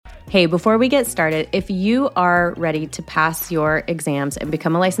Hey, before we get started, if you are ready to pass your exams and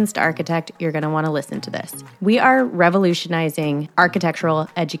become a licensed architect, you're going to want to listen to this. We are revolutionizing architectural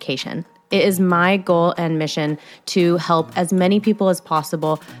education. It is my goal and mission to help as many people as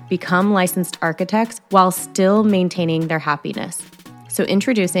possible become licensed architects while still maintaining their happiness. So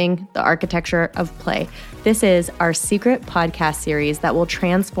introducing the Architecture of Play. This is our secret podcast series that will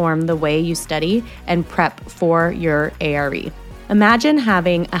transform the way you study and prep for your ARE. Imagine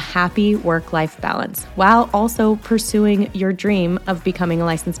having a happy work-life balance while also pursuing your dream of becoming a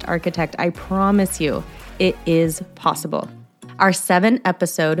licensed architect. I promise you, it is possible. Our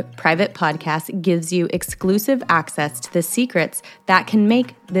 7-episode private podcast gives you exclusive access to the secrets that can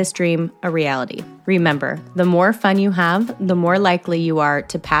make this dream a reality. Remember, the more fun you have, the more likely you are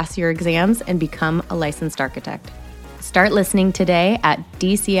to pass your exams and become a licensed architect. Start listening today at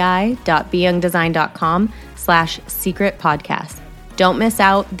dci.beyoungdesign.com/secret podcast. Don't miss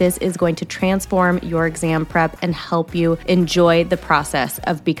out. This is going to transform your exam prep and help you enjoy the process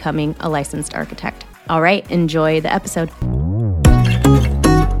of becoming a licensed architect. All right, enjoy the episode.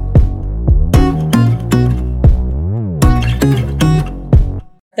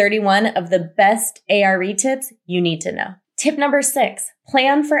 "31 of the best ARE tips you need to know." Tip number 6,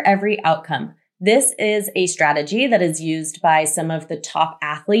 plan for every outcome. This is a strategy that is used by some of the top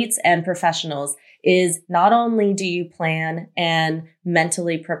athletes and professionals. Is not only do you plan and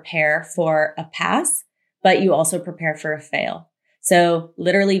mentally prepare for a pass, but you also prepare for a fail. So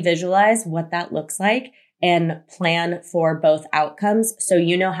literally visualize what that looks like and plan for both outcomes so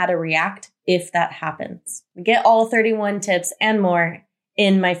you know how to react if that happens. Get all 31 tips and more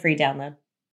in my free download.